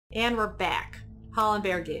And we're back.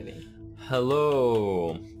 HollenBear Gaming.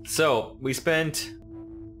 Hello. So, we spent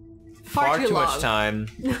far too much time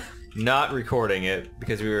not recording it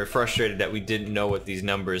because we were frustrated that we didn't know what these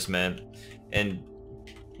numbers meant. And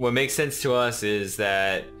what makes sense to us is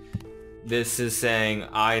that this is saying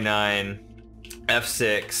I9,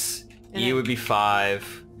 F6, And E would be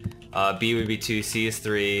 5, B would be 2, C is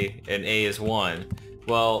 3, and A is 1.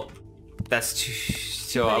 Well, that's too...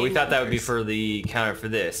 So we thought that would be for the counter for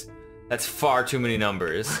this. That's far too many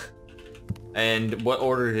numbers. And what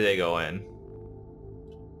order do they go in?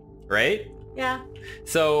 Right? Yeah.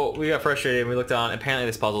 So we got frustrated and we looked on. Apparently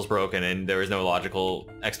this puzzle's broken and there was no logical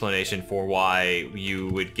explanation for why you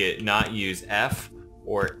would not use F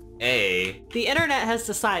or A. The internet has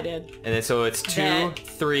decided. And then so it's 2,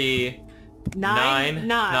 3,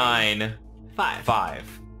 9, 5.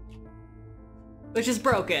 5. Which is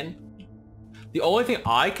broken. The only thing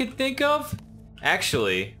I could think of,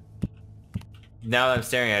 actually, now that I'm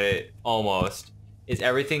staring at it, almost, is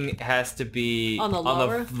everything has to be on the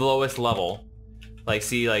lowest level. Like,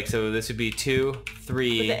 see, like, so this would be 2,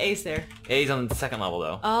 3. With the A's there. A's on the second level,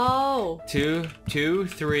 though. Oh. 2,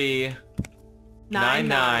 3,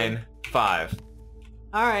 9, 5.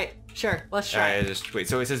 All right, sure. Let's try. All right, just wait.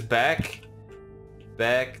 So it says back,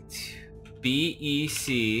 B, E,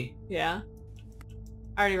 C. Yeah.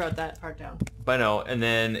 I already wrote that part down. But no, and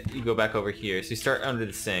then you go back over here. So you start under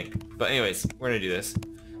the sink. But anyways, we're gonna do this.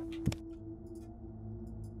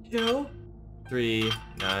 2, 3,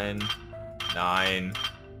 9.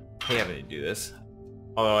 Hey, having to do this.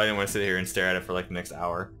 Although I didn't want to sit here and stare at it for like the next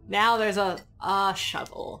hour. Now there's a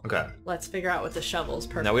shovel. Okay. Let's figure out what the shovel's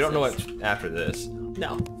purpose is. Now we don't know what after this.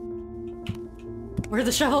 No. Where'd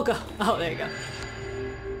the shovel go? Oh, there you go.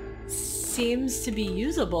 Seems to be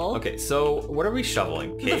usable. Okay, so what are we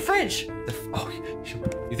shoveling? The fridge. Oh,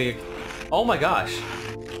 you think? Oh my gosh.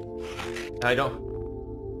 I don't.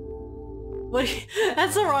 What?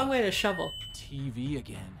 That's the wrong way to shovel. TV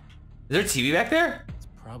again. Is there a TV back there? It's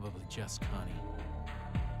probably just Connie.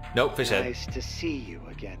 Nope, fish head. Nice to see you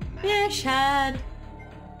again, Matt. Fish head.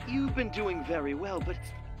 You've been doing very well, but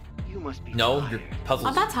you must be No, tired. your puzzles.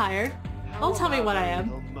 I'm not tired. Don't tell me what I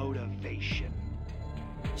am. Motivation.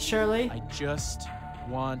 Shirley? I just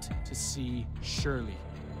want to see Shirley.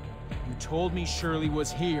 You told me Shirley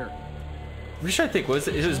was here. I'm just trying to think.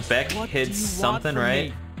 It was Beck What hid do you something, want from right?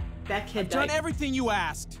 me? Beck hid I've done everything you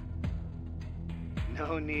asked.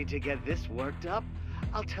 No need to get this worked up.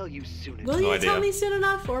 I'll tell you soon enough. Will you idea. tell me soon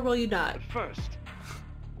enough, or will you not? But first,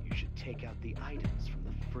 you should take out the items from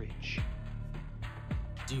the fridge.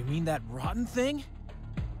 Do you mean that rotten thing?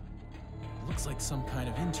 It looks like some kind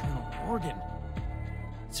of internal organ.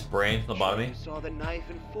 It's a brain, lobotomy. You saw the knife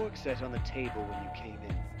and fork set on the table when you came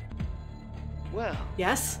in. Well,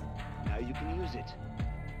 Yes? now you can use it.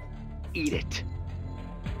 Eat it.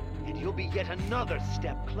 And you'll be yet another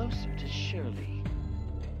step closer to Shirley.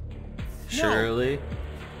 Shirley.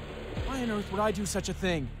 Why on earth would I do such a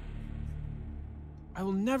thing? I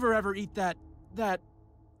will never ever eat that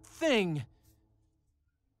thing.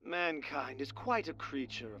 Mankind is quite a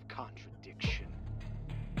creature of contradiction.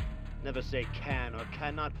 Never say can or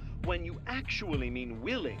cannot when you actually mean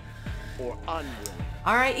willing or unwilling.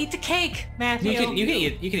 All right, eat the cake, Matthew. You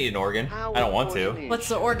can eat an organ. How I don't want to. important is What's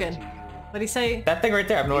the organ? Shirley to you? What'd he say? That thing right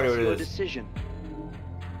there. I have no idea It's what your it is. decision.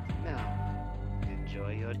 Now,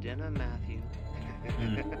 enjoy your dinner, Matthew.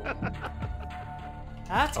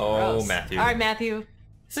 That's Oh, gross. Matthew. All right, Matthew.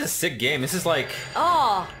 This is a sick game. This is like.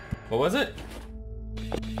 Oh. What was it?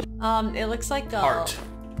 It looks like a Heart.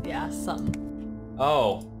 Yeah, something.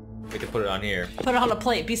 Oh, we can put it on here. Put it on a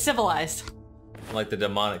plate. Be civilized. Like the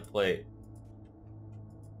demonic plate.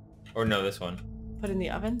 Or no, this one. Put it in the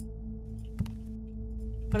oven.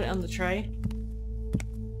 Put it on the tray.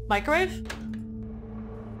 Microwave?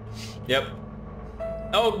 Yep.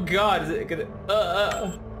 Oh God, is it gonna?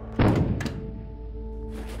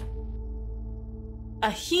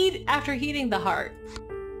 After heating the heart.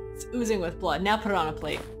 It's oozing with blood. Now put it on a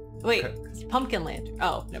plate. Wait, it's pumpkin lantern.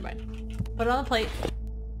 Oh, never mind. Put it on a plate.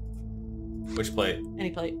 Which plate?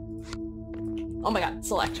 Any plate. Oh my god,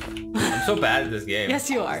 select. I'm so bad at this game. Yes,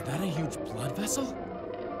 you are. Is that a huge blood vessel?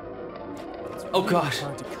 It's Oh, really gosh.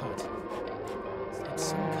 hard to cut. It's like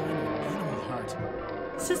some kind of animal heart.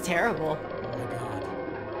 This is terrible. Oh my god.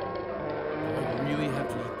 Do I really have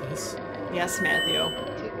to eat this? Yes, Matthew.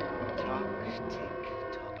 Tick tock, tick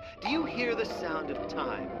tock. Do you hear the sound of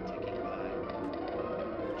time ticking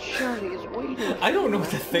by? Shirley is waiting. I don't know what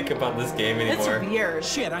to think about this game It's anymore. weird.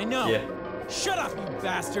 Shit, I know. Yeah. Shut up, you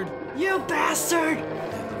bastard. You bastard!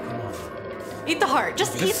 Come on. Eat the heart.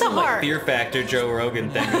 Just This eat is the some like heart. Fear Factor Joe Rogan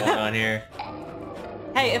thing going on here.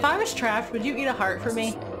 Hey, if I was trapped, would you eat a heart for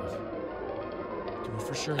me? Do it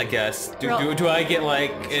for sure. I guess. Do I get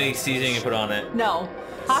like any seasoning to put on it? No.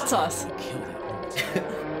 Hot sauce.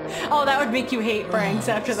 Oh, that would make you hate Frank's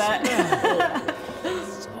after that.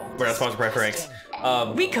 We're not sponsored by Frank's.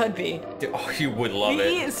 We could be. Oh, you would love it.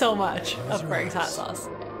 We eat so much of Frank's hot sauce.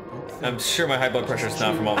 I'm sure my high blood pressure is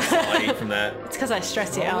not from all the salt I eat from that. It's because I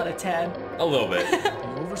stress you out a tad. A little bit.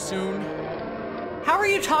 Over soon. How are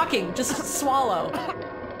you talking? Just swallow.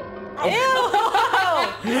 Ew!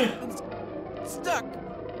 Stuck.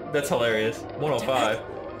 That's hilarious. 105.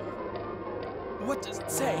 What does it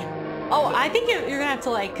say? Oh, I think you're gonna have to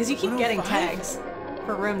like, cause you keep getting 105? tags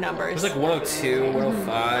for room It numbers. was like 102, 105.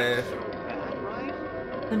 Bad,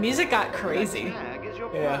 right? The music got crazy. That tag is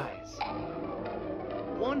your Yeah. prize.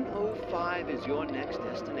 105 is your next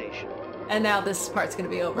destination. And now this part's gonna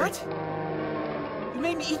be over. What? You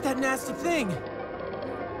made me eat that nasty thing.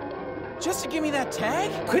 Just to give me that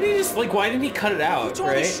tag? Couldn't he just, like, why didn't he cut it You out, told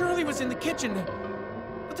me right? Shirley was in the kitchen.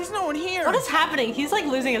 But there's no one here. What is happening? He's like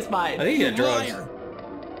losing his I mind. think he got drugs. Liar.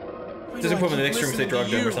 Why Doesn't do put him in the I next keep room if they listening drugged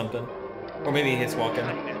to him or you? something. Or maybe he's walking.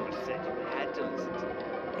 I never said you had to listen to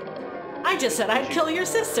me. I just said I'd kill your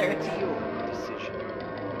sister. It's your decision.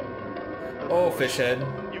 Oh, fish head.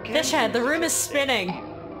 You can't Fish head, the choose room to is stay. spinning.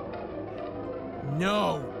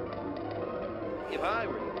 No. If I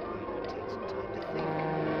were you, I would take some time to think.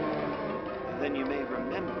 Then you may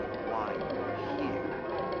remember why you are here.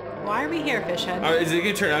 Why are we here, fish head? Is it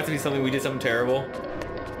gonna turn out to be something we did something terrible?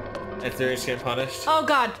 If they're just getting punished? Oh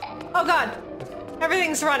god. Oh god.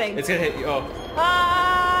 Everything's running. It's gonna hit you. Oh.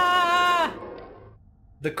 Ah!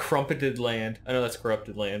 The crumpeted land. I know that's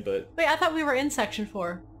corrupted land, but... Wait, I thought we were in section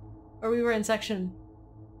 4. Or we were in section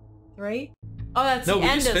 3? Oh, that's No, the we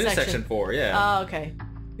end just of finished section. section 4, yeah. Oh, okay.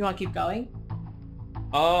 You want to keep going?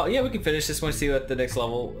 Yeah, we can finish this one, see what the next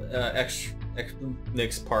level,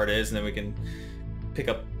 next part is, and then we can pick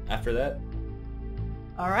up after that.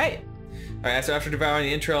 Alright. Alright, so after devouring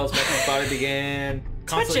the entrails, Matthew's body began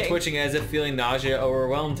constantly twitching as if feeling nausea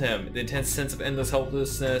overwhelmed him. The intense sense of endless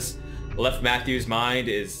helplessness left Matthew's mind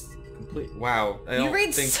is complete. Wow. You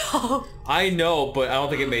read so... I know, but I don't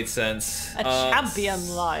think it made sense. A champion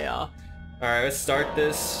liar. Alright, let's start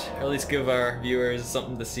this. Or at least give our viewers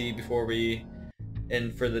something to see before we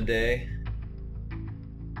end for the day.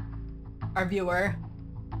 Our viewer.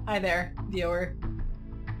 Hi there, viewer.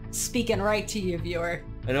 Speaking right to you, viewer.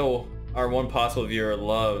 I know our one possible viewer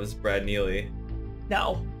loves Brad Neely.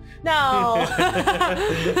 No. No!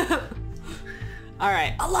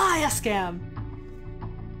 Alright, a liar scam!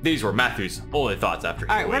 These were Matthew's only thoughts after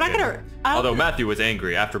he Alright, we're not awakened. gonna... Although Matthew was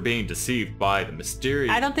angry after being deceived by the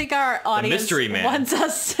mysterious... I don't think our audience mystery man. wants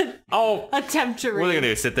us to attempt to read. What are they gonna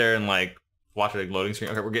do? Sit there and like watch a loading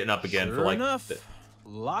screen? Okay, we're getting up again for Sure like... enough.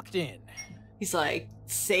 Locked in. He's like,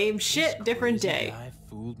 same shit, different Crazy day. guy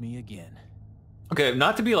fooled me again. Okay,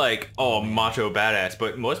 not to be like, oh, macho badass,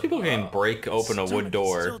 but most people can break open a wood Stomach is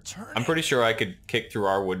door. still turning. I'm pretty sure I could kick through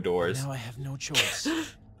our wood doors. Now I have no choice.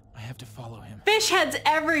 I have to follow him. Fish heads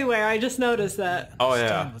everywhere, I just noticed that. Oh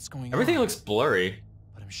Understand yeah. What's going Everything on, looks blurry.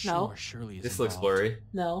 but I'm sure No. Shirley is This looks involved. blurry.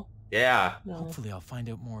 No. Yeah. No. Hopefully I'll find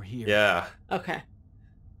out more here. Yeah. Okay.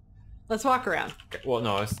 Let's walk around. Okay, well,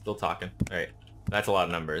 no, I was still talking. All right. That's a lot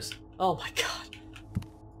of numbers. Oh my god.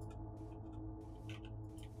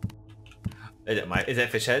 Is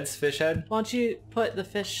that fish heads? Fish head? Why don't you put the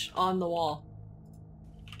fish on the wall?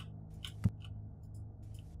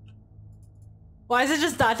 Why is it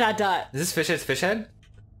just dot dot dot? Is this fish head's fish head?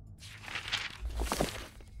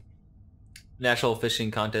 National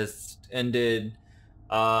fishing contest ended.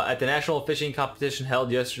 At the national fishing competition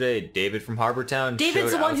held yesterday, David from Harbortown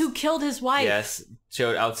David's showed the one who killed his wife. Yes,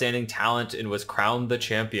 showed outstanding talent and was crowned the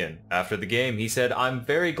champion. After the game, he said, "I'm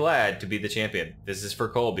very glad to be the champion. This is for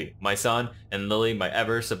Colby, my son, and Lily, my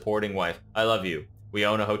ever-supporting wife. I love you. We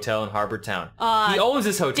own a hotel in Harbortown." He owns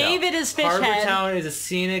this hotel. David is fish head. Harbortown is a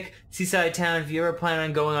scenic seaside town. If you ever plan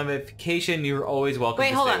on going on vacation, you're always welcome Wait,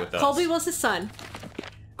 to hold stay on. with us. Colby was his son.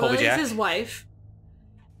 Colby Lily's Jack? his wife.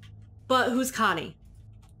 But who's Connie?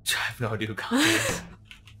 I have no idea who Connie is.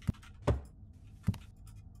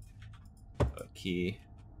 A key.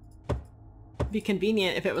 Be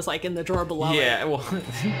convenient if it was like in the drawer below. Yeah, it. well,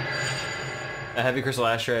 a heavy crystal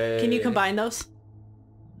ashtray. Can you combine those?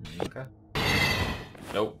 Okay.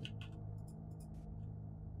 Nope.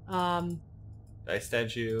 Dice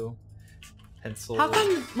statue. Pencil. How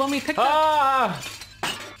come when we picked up Ah!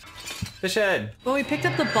 Fish head. when we picked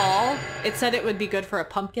up the ball, it said it would be good for a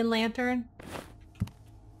pumpkin lantern?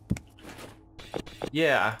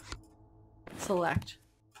 Yeah. Select.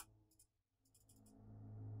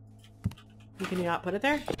 Can you not put it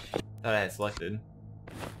there? Thought I had selected.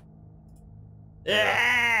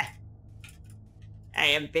 I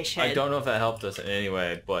am fish head. I don't know if that helped us in any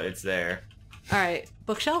way, but it's there. Alright,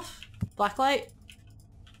 bookshelf? Blacklight?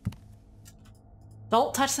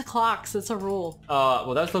 Don't touch the clocks, it's a rule.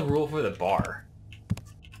 Well, that's the rule for the bar.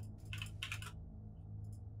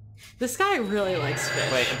 This guy really likes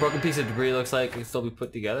fish. Wait, a broken piece of debris looks like it can still be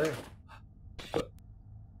put together?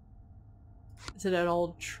 Is it an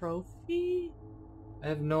old trophy? I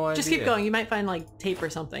have no idea. Just keep going, you might find like tape or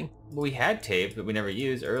something. Well, we had tape that we never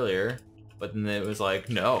used earlier, but then it was like,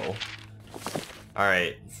 no.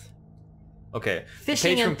 Alright. Okay.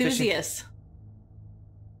 Fishing enthusiast.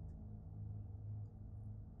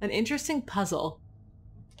 An interesting puzzle.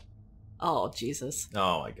 Oh, Jesus.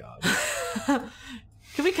 Oh my god.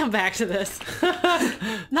 Can we come back to this?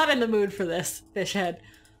 Not in the mood for this, fish head.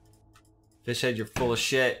 Fish head, you're full of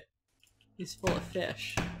shit. He's full of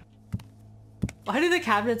fish. Why do the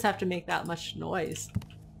cabinets have to make that much noise?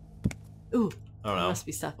 Ooh, I don't know. There must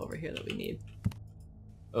be stuff over here that we need.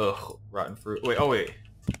 Ugh, rotten fruit. Wait, oh wait.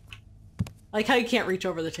 I like how you can't reach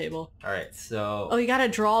over the table. Alright, so... Oh, you gotta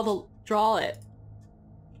draw it.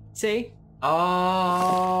 See? Oh,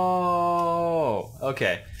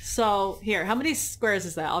 okay. So, here, how many squares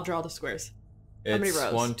is that? I'll draw the squares. How many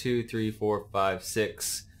rows? 1, 2, 3, 4, 5,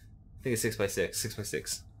 6. I think it's 6 by 6. 6 by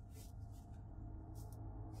 6.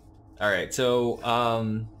 Alright, so,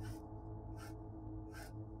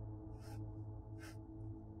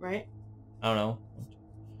 Right? I don't know.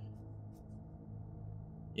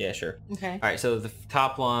 Yeah, sure. Okay. Alright, so the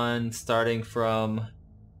top one, starting from...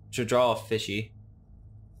 Should draw a fishy.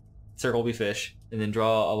 Circle will be fish. And then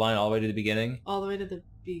draw a line all the way to the beginning. All the way to the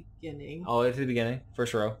beginning. All the way to the beginning.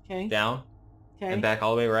 First row. Okay. Down. Okay. And back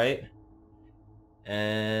all the way right.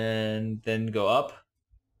 And then go up.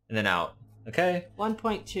 And then out. Okay?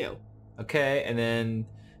 1.2. Okay, and then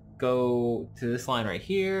go to this line right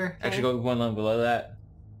here. Okay. Actually, go one line below that.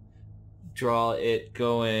 Draw it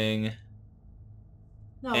going...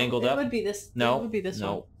 No, angled it up? would be this. No. It would be this one.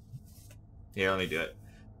 No. Here, let me do it.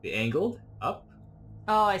 The angled up.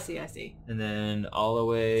 Oh, I see, I see. And then all the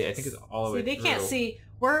way, I think it's all the way They through. can't see.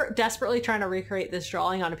 We're desperately trying to recreate this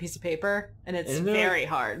drawing on a piece of paper, and it's Isn't there, very like,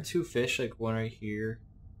 hard. 2 fish, like one right here,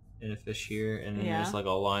 and a fish here, and then Yeah. there's like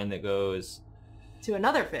a line that goes... To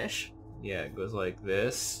another fish. Yeah, it goes like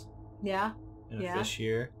this, Yeah, and a Yeah. fish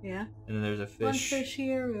here, yeah. and then there's a One fish... fish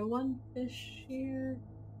here, one fish here.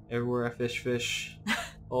 Everywhere a fish.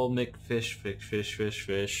 Old McFish,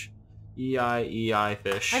 fish. E-I,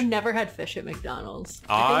 fish. I've never had fish at McDonald's.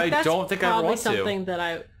 I that's don't think I probably want to. something that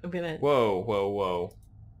I'm gonna... Whoa.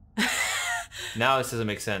 Now this doesn't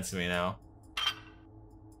make sense to me now.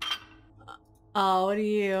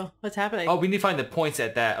 Oh, what's happening? Oh, we need to find the points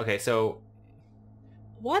at that. Okay, so...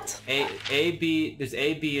 What? A, B, there's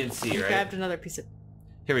A, B, and C, I right? grabbed another piece of...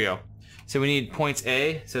 Here we go. So we need points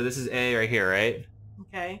A. So this is A right here, right?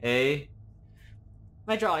 Okay. A.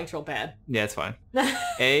 My drawing's real bad. Yeah, it's fine.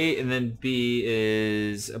 A, and then B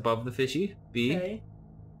is above the fishy. B. Okay.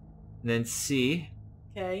 And then C.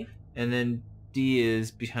 Okay. And then D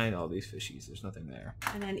is behind all these fishies. There's nothing there.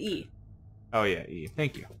 And then E. Oh yeah, E.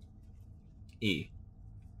 Thank you. E.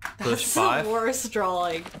 So That's there's 5. the worst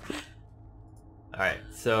drawing. Alright,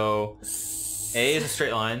 so A is a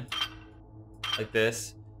straight line, like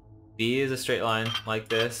this. B is a straight line, like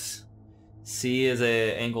this. C is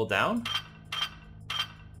a angle down.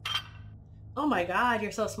 Oh my god,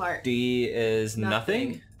 you're so smart. D is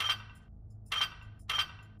nothing.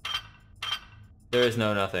 There is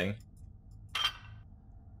no nothing.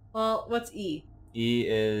 Well, what's E? E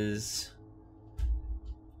is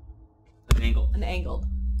an angle. An angled.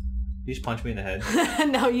 You just punch me in the head.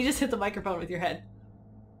 No, you just hit the microphone with your head.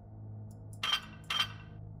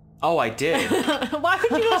 Oh, I did. Why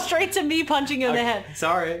would you go straight to me punching you in the head?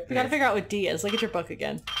 Sorry. We gotta figure out what D is. Look at your book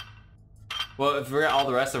again. Well, if we got all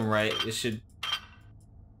the rest of them right, it should...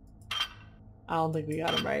 I don't think we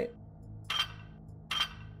got him right.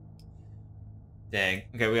 Dang.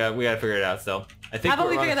 Okay, we gotta figure it out still. I think How about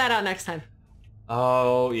we we're figure that out next time?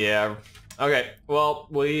 Oh, yeah. Okay, well,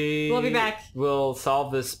 we'll be back. We'll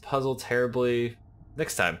solve this puzzle terribly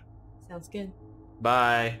next time. Sounds good.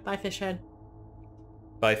 Bye. Bye, fish head.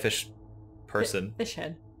 Bye, fish person. Fish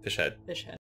head. Fish head. Fish head.